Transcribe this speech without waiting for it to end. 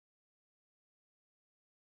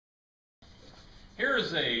Here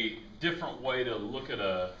is a different way to look at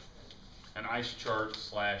an ice chart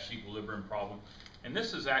 / equilibrium problem. And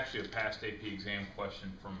this is actually a past AP exam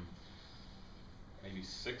question from maybe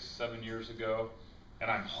 6-7 years ago.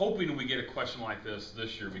 And I'm hoping we get a question like this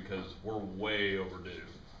year because we're way overdue.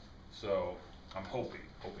 So I'm hoping.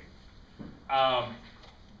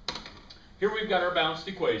 Here we've got our balanced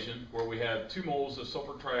equation where we have 2 moles of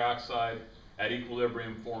sulfur trioxide at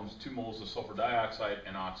equilibrium forms 2 moles of sulfur dioxide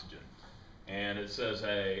and oxygen. And it says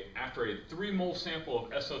after a 3 mole sample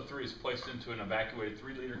of SO3 is placed into an evacuated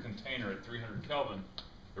 3-liter container at 300 Kelvin,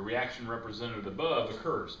 the reaction represented above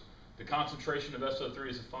occurs. The concentration of SO3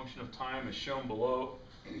 as a function of time is shown below.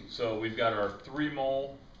 So we've got our 3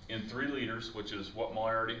 mole in 3 liters, which is what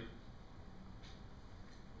molarity?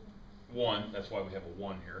 1. That's why we have a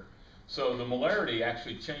 1 here. So the molarity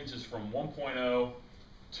actually changes from 1.0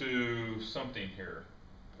 to something here,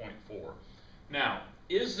 0.4. Now,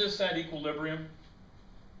 is this at equilibrium,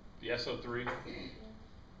 the SO3?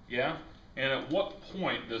 Yeah? And at what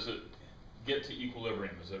point does it get to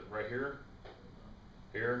equilibrium? Is it right here?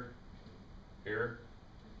 Here? Here?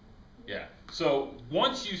 Yeah. So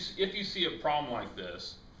if you see a problem like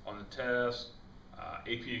this on the test,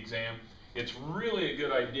 AP exam, it's really a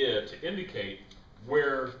good idea to indicate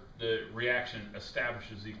where the reaction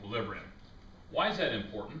establishes equilibrium. Why is that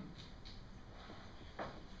important?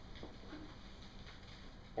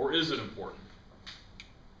 Or is it important?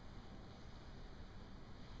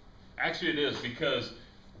 Actually it is, because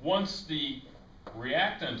once the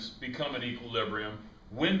reactants become at equilibrium,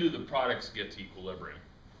 when do the products get to equilibrium?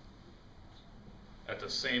 At the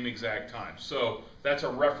same exact time. So that's a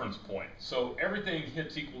reference point. So everything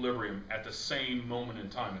hits equilibrium at the same moment in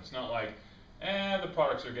time. It's not like, the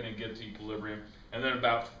products are going to get to equilibrium, and then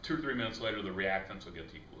about 2 or 3 minutes later the reactants will get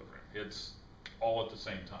to equilibrium. It's all at the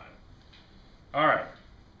same time. All right.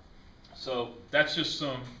 So that's just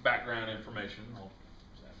some background information. I'll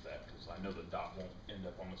add that because I know the dot won't end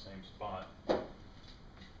up on the same spot.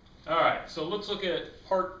 All right, so let's look at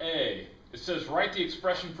part A. It says write the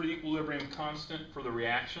expression for the equilibrium constant for the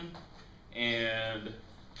reaction. And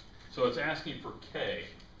so it's asking for K.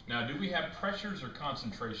 Now, do we have pressures or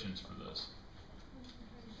concentrations for this?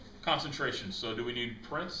 Concentrations. So do we need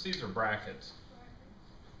parentheses or brackets?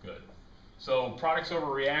 Good. So products over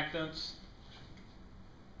reactants.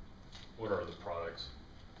 What are the products?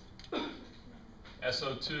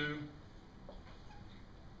 SO2.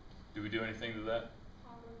 Do we do anything to that?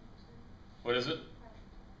 What is it?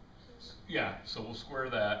 Yeah, so we'll square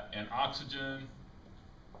that. And oxygen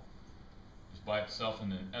is by itself,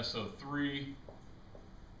 and then SO3.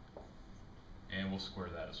 And we'll square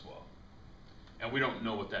that as well. And we don't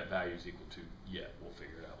know what that value is equal to yet. We'll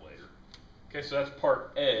figure it out later. Okay, so that's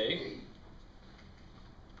part A.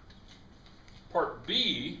 Part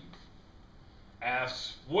B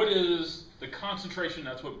asks, what is the concentration?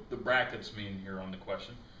 That's what the brackets mean here on the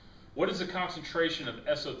question. What is the concentration of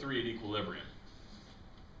SO3 at equilibrium?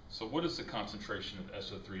 So what is the concentration of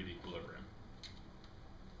SO3 at equilibrium?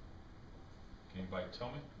 Can anybody tell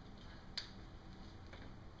me?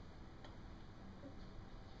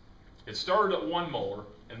 It started at 1 molar,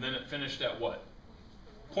 and then it finished at what?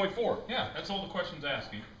 0.4. Yeah, that's all the question's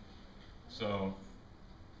asking. So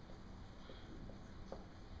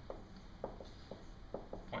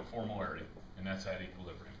 0.4 molarity, and that's at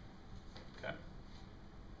equilibrium. Okay.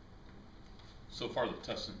 So far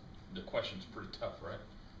the question's pretty tough, right?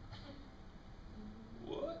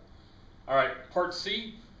 What? All right, part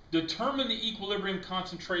C. Determine the equilibrium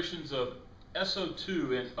concentrations of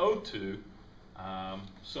SO2 and O2.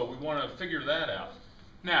 So we want to figure that out.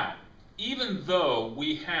 Now, even though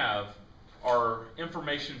we have our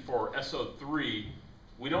information for SO3,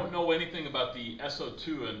 we don't know anything about the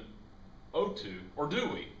SO2 and O2, or do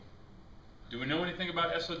we? Do we know anything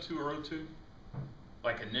about SO2 or O2?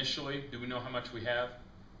 Like initially, do we know how much we have?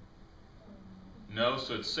 No,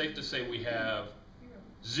 so it's safe to say we have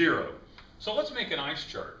 0. So let's make an ice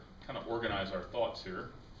chart, kind of organize our thoughts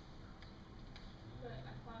here.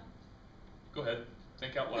 Go ahead,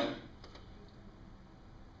 think out loud.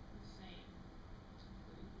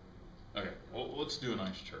 Okay, well, let's do an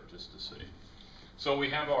ice chart just to see. So we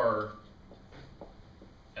have our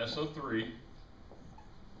SO3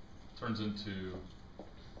 turns into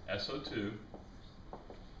SO2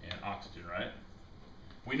 and oxygen, right?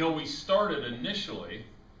 We know we started initially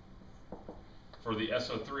for the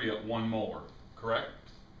SO3 at 1 molar, correct?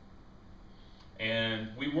 And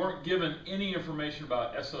we weren't given any information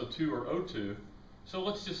about SO2 or O2, so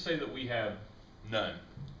let's just say that we have none,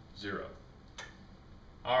 0.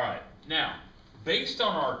 All right, now, based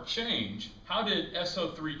on our change, how did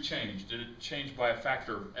SO3 change? Did it change by a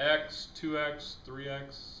factor of x, 2x,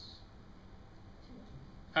 3x?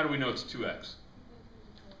 How do we know it's 2x?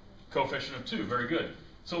 Coefficient of 2, very good.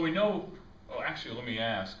 So we know, oh, actually, let me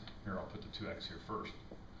ask. Here, I'll put the 2x here first.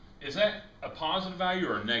 Is that a positive value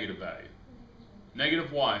or a negative value?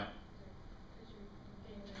 Negative, why?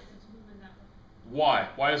 Why?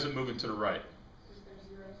 Why is it moving to the right?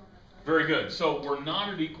 Very good. So we're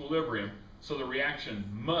not at equilibrium, so the reaction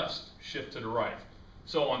must shift to the right.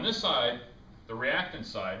 So on this side, the reactant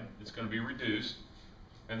side, it's going to be reduced,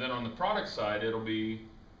 and then on the product side, it'll be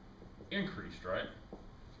increased, right?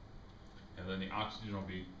 And then the oxygen will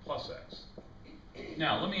be plus X.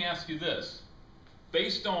 Now, let me ask you this.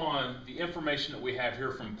 Based on the information that we have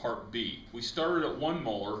here from part B, we started at 1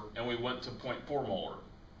 molar and we went to 0.4 molar.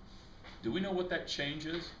 Do we know what that change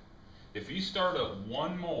is? If you start at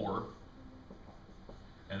 1 molar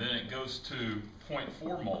and then it goes to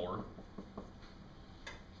 0.4 molar,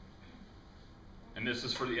 and this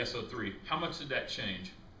is for the SO3, how much did that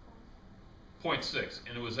change? 0.6.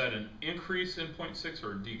 And was that an increase in 0.6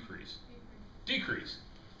 or a decrease? Decrease.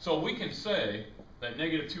 So we can say that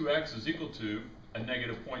negative 2x is equal to a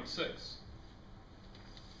negative 0.6.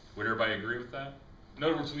 Would everybody agree with that? In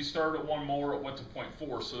other words, we started at 1 molar, it went to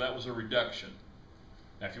 0.4, so that was a reduction.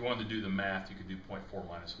 Now, if you wanted to do the math, you could do 0.4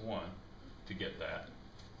 minus 1 to get that.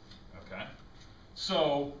 Okay?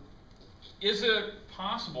 So, is it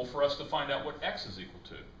possible for us to find out what x is equal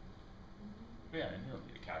to? Yeah, and you don't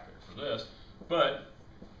need a calculator for this, but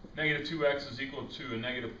negative 2x is equal to a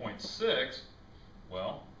negative 0.6.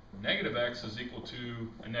 Well, negative x is equal to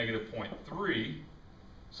a negative 0.3,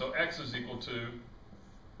 so x is equal to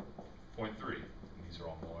 0.3. These are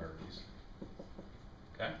all molarities.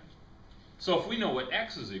 Okay? So if we know what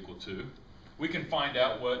x is equal to, we can find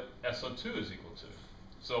out what SO2 is equal to.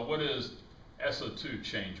 So what is SO2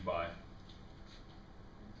 changed by?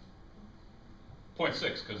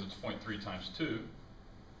 0.6, because it's 0.3 times 2.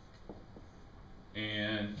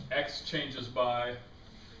 And x changes by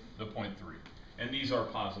the 0.3. And these are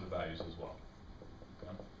positive values as well.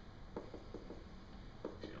 Okay?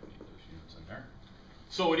 You don't need those units in there.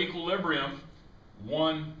 So at equilibrium,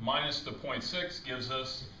 1 minus the 0.6 gives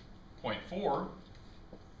us 0.4.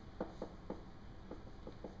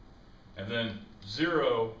 And then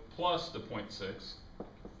 0 plus the 0.6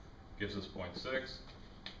 gives us 0.6.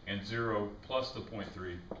 And 0 plus the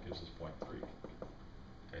 0.3 gives us 0.3.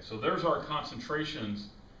 Okay, so there's our concentrations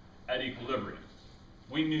at equilibrium.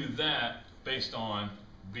 We knew that based on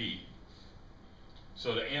B.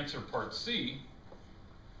 So to answer part C,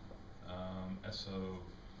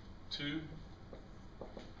 SO2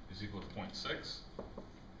 is equal to 0.6,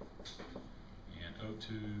 and O2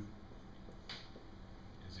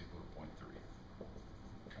 is equal to 0.3.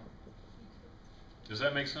 Okay. Does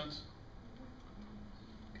that make sense?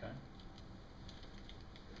 Okay.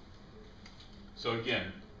 So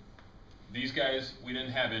again, these guys, we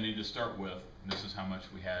didn't have any to start with, and this is how much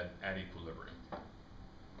we had at equilibrium.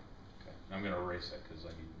 Okay. I'm going to erase that because I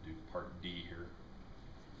need to do part D here.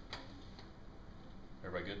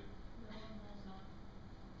 Everybody good?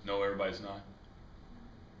 No, everybody's not?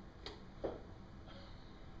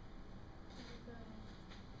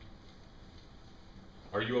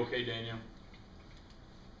 Are you okay, Daniel?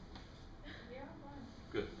 Yeah, I'm fine.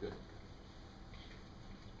 Good, good.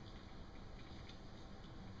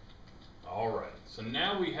 All right, so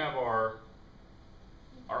now we have our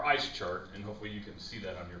ice chart, and hopefully you can see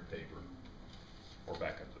that on your paper, or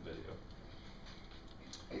back up the video.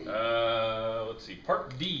 Let's see,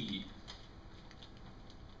 part D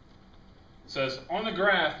says, on the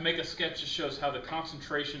graph, make a sketch that shows how the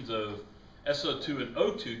concentrations of SO2 and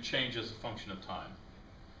O2 change as a function of time.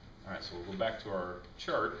 All right, so we'll go back to our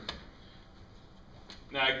chart.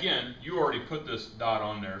 Now again, you already put this dot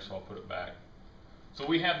on there, so I'll put it back. So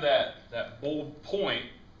we have that bold point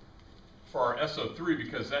for our SO3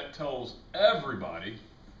 because that tells everybody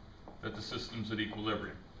that the system's at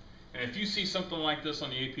equilibrium. And if you see something like this on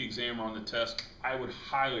the AP exam or on the test, I would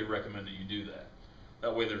highly recommend that you do that.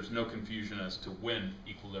 That way there's no confusion as to when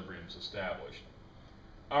equilibrium is established.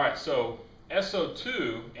 All right, so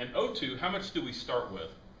SO2 and O2, how much do we start with?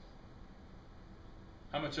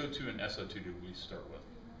 How much O2 and SO2 do we start with?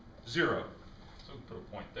 0. So we put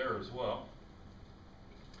a point there as well.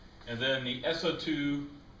 And then the SO2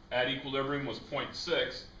 at equilibrium was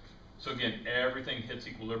 0.6. So again, everything hits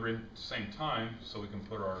equilibrium at the same time. So we can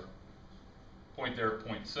put our point there at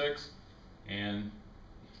 0.6. And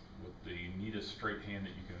with the neatest straight hand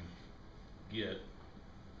that you can get,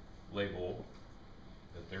 label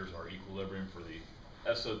that there's our equilibrium for the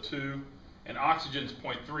SO2 And oxygen's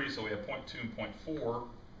 0.3, so we have 0.2 and 0.4.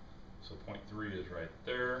 So 0.3 is right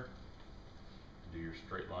there. Do your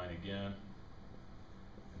straight line again.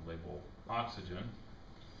 And label oxygen.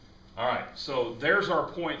 All right, so there's our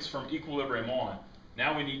points from equilibrium on.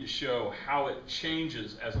 Now we need to show how it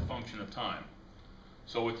changes as a function of time.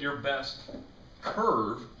 So with your best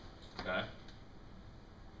curve, okay,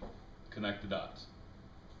 connect the dots.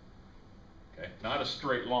 Okay, not a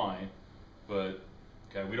straight line, but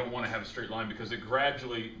okay, we don't want to have a straight line because it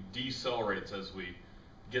gradually decelerates as we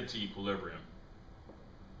get to equilibrium.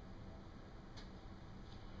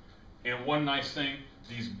 And one nice thing,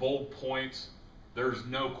 these bold points, there's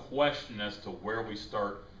no question as to where we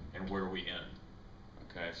start and where we end.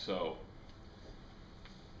 Okay, so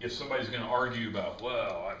if somebody's going to argue about,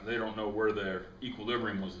 well, they don't know where their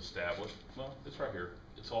equilibrium was established, well, it's right here.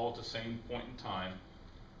 It's all at the same point in time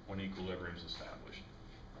when equilibrium is established.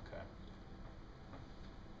 Okay.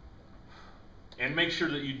 And make sure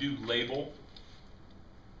that you do label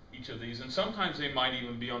each of these, and sometimes they might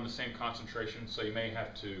even be on the same concentration, so you may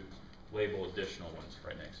have to label additional ones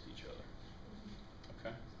right next to each other.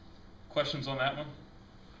 Okay. Questions on that one?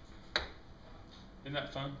 Isn't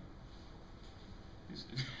that fun?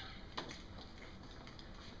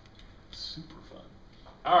 Super fun.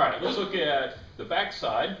 All right, let's look at the back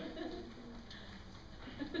side.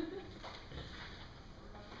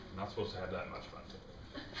 Not supposed to have that much fun.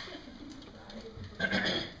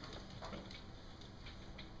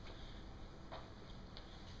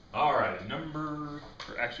 All right,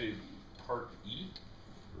 actually part E,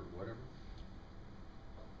 or whatever.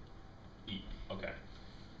 E, okay.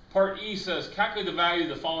 Part E says, calculate the value of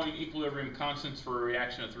the following equilibrium constants for a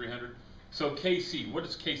reaction at 300. So Kc, what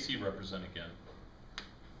does Kc represent again?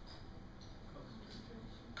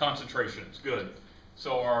 Concentrations, good.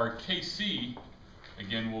 So our Kc,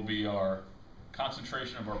 again, will be our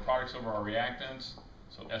concentration of our products over our reactants.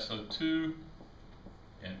 So SO2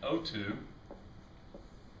 and O2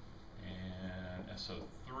 and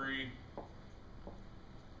SO3.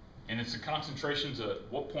 And it's the concentrations at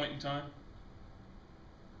what point in time?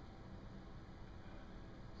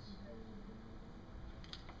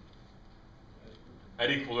 At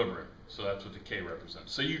equilibrium. So that's what the K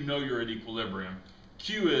represents. So you know you're at equilibrium.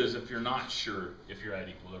 Q is if you're not sure if you're at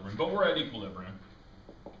equilibrium, but we're at equilibrium.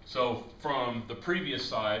 So from the previous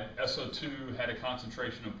side, SO2 had a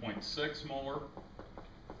concentration of 0.6 molar.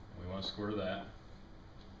 We want to square that.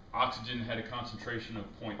 Oxygen had a concentration of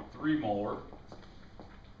 0.3 molar.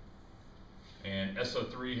 And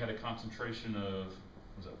SO3 had a concentration of,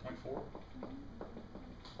 was that 0.4?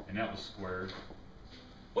 And that was squared.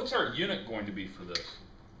 What's our unit going to be for this?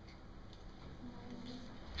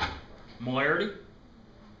 Molarity?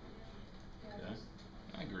 Okay,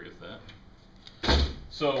 I agree with that.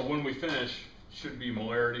 So when we finish, should be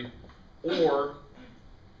molarity or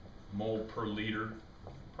mole per liter.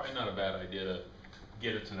 Probably not a bad idea to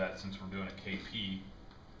get it to that since we're doing a KP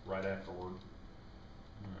right afterward.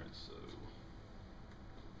 All right, so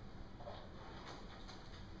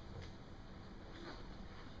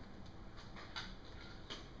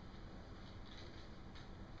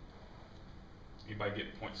anybody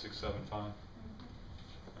get 0.675? All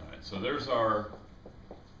right, so there's our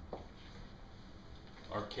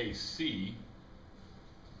Kc.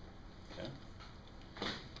 Okay.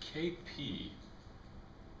 Kp.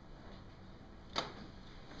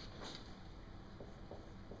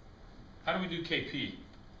 How do we do Kp?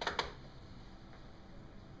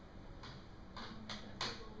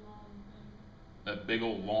 That big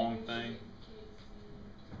old long thing?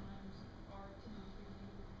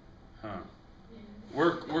 Huh.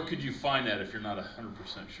 Where could you find that if you're not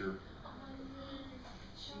 100% sure?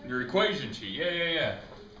 Your equation sheet, yeah.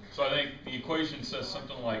 So I think the equation says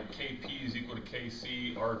something like Kp is equal to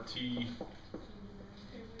Kc RT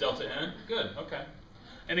delta N. Good, okay.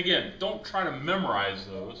 And again, don't try to memorize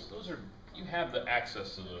those. Those are, you have the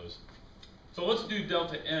access to those. So let's do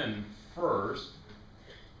delta N first.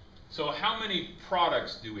 So how many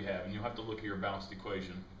products do we have? And you'll have to look at your balanced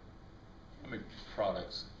equation. How many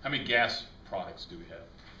products? How many gas products do we have?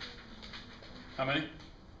 How many?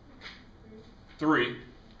 3,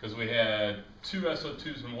 because we had 2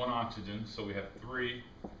 SO2s and 1 oxygen, so we have 3.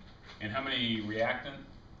 And how many reactant?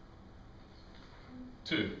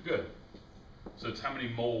 2, good. So it's how many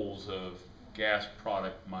moles of gas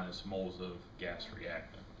product minus moles of gas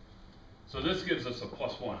reactant. So this gives us a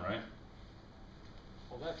 +1, right?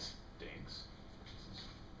 Well, that stinks. This is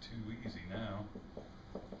too easy now.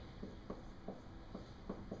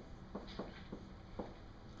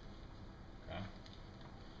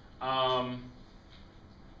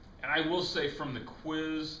 And I will say from the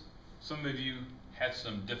quiz, some of you had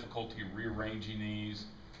some difficulty rearranging these.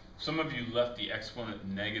 Some of you left the exponent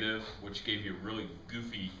negative, which gave you a really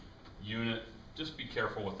goofy unit. Just be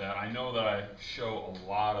careful with that. I know that I show a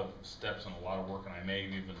lot of steps and a lot of work, and I may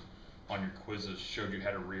have even on your quizzes showed you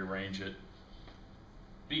how to rearrange it.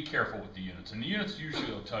 Be careful with the units, and the units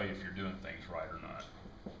usually will tell you if you're doing things right or not.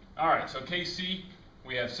 All right, so Kc,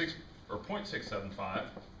 we have 0.675,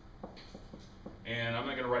 and I'm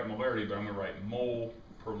not going to write molarity, but I'm going to write mole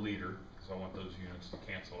per liter because I want those units to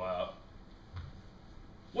cancel out.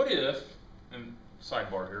 What if, and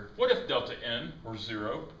sidebar here, what if delta N were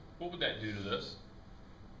 0? What would that do to this?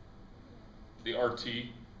 The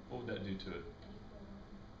RT, what would that do to it?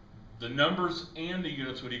 The numbers and the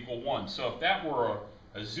units would equal 1. So if that were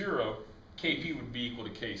a 0, Kp would be equal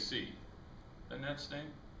to Kc. Doesn't that stink?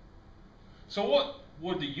 So what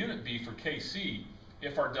would the unit be for Kc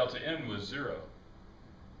if our delta N was 0?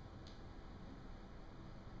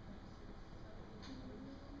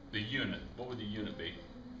 The unit, what would the unit be?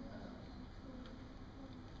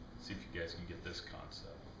 See if you guys can get this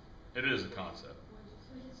concept. It is a concept.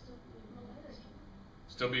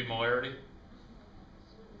 Still be molarity?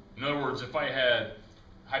 In other words, if I had,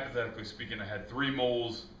 hypothetically speaking, I had 3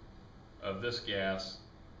 moles of this gas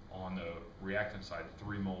on the reactant side,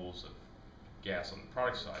 3 moles of gas on the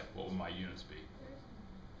product side, what would my units be?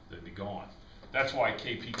 They'd be gone. That's why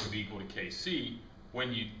Kp could be equal to Kc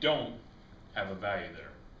when you don't have a value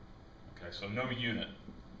there. Okay, so no unit.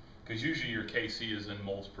 Because usually your Kc is in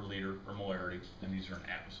moles per liter or molarity, and these are in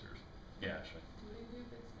atmospheres. Yeah, actually.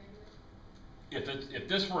 If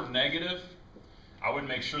this were negative, I would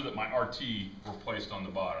make sure that my RT were placed on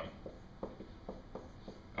the bottom.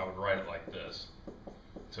 I would write it like this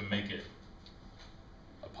to make it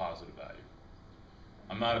a positive value.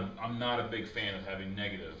 I'm not a big fan of having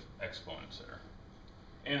negative exponents there,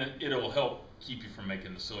 and it'll help keep you from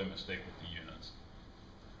making the silly mistake with the units.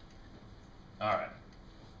 All right.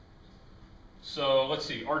 So let's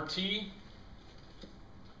see, RT,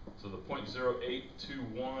 so the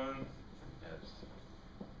 0.0821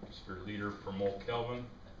 per liter per mole Kelvin.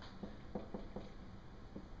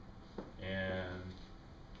 And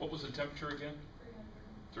what was the temperature again?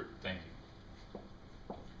 300. Thank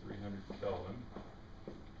you. 300 Kelvin.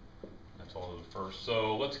 That's all of the first.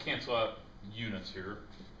 So let's cancel out units here.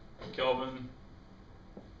 Kelvin,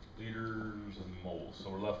 liters, and moles.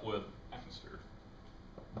 So we're left with atmosphere.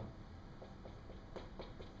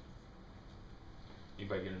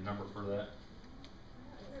 Anybody get a number for that?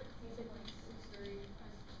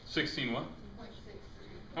 16 what?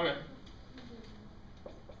 0.63. Okay.